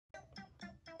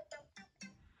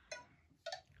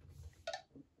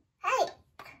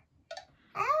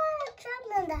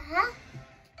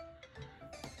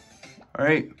All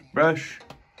right, brush.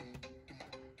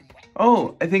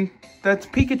 Oh, I think that's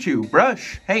Pikachu.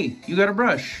 Brush. Hey, you got a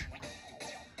brush.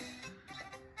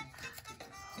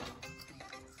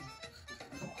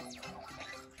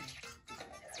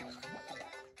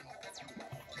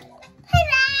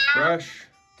 Brush.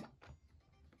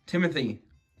 Timothy.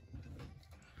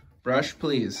 Brush,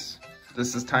 please.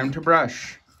 This is time to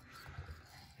brush.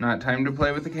 Not time to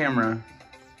play with the camera.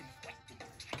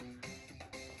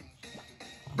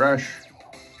 Brush.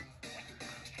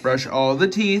 Brush all the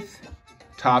teeth,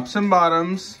 tops and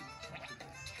bottoms.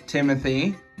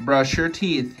 Timothy, brush your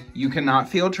teeth. You cannot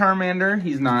feel Charmander.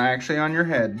 He's not actually on your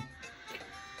head.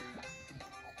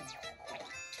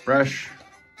 Brush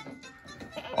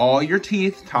all your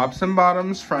teeth, tops and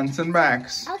bottoms, fronts and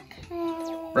backs.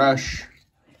 Okay. Brush.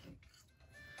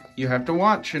 You have to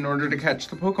watch in order to catch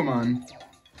the Pokemon.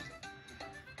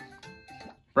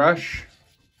 Brush.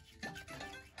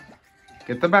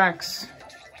 Get the backs.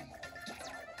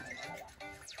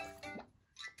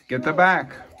 Get the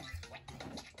back.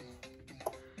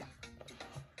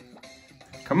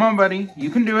 Come on, buddy. You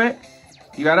can do it.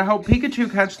 You gotta help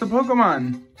Pikachu catch the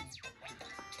Pokemon.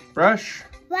 Brush.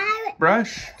 Why?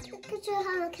 Brush. Pikachu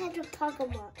how to catch a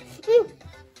Pokemon.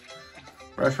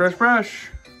 Brush, brush, brush.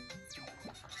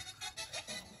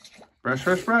 Brush,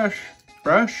 brush, brush.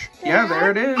 Brush. Yeah,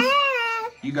 there it is.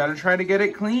 You gotta try to get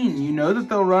it clean. You know that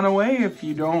they'll run away if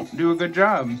you don't do a good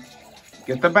job.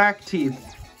 Get the back teeth.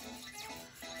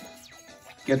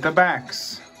 Get the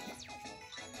backs.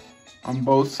 On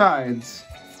both sides.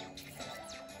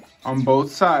 On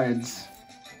both sides.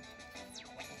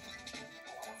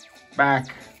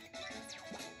 Back.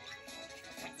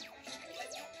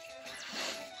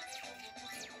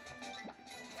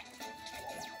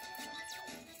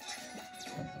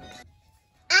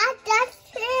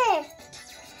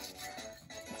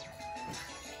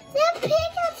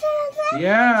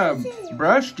 Yeah,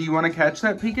 brush. Do you want to catch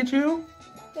that Pikachu?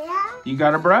 Yeah. You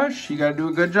got to brush. You got to do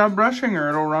a good job brushing or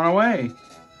it'll run away.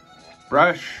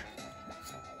 Brush.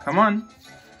 Come on.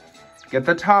 Get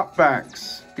the top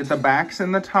backs. Get the backs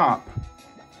in the top.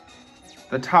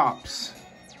 The tops.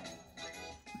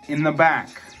 In the back.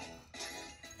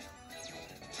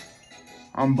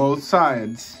 On both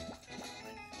sides.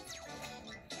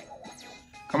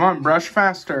 Come on, brush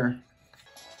faster.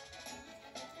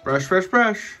 Brush, brush,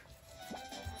 brush.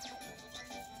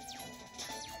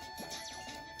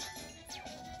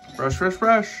 Brush, brush,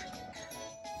 brush.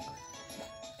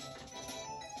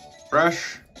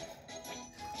 Brush.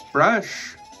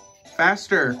 Brush.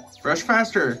 Faster. Brush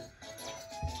faster.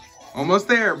 Almost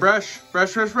there. Brush,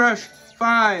 brush, brush, brush.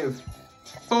 5,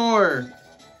 4,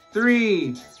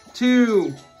 3,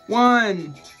 2,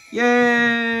 1.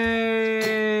 Yay!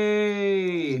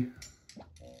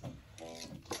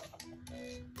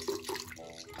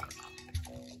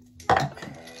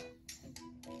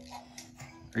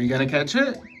 Are you gonna catch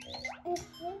it?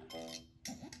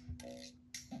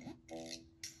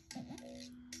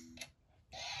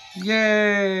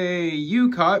 Yay!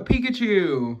 You caught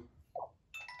Pikachu!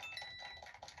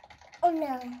 Oh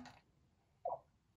no.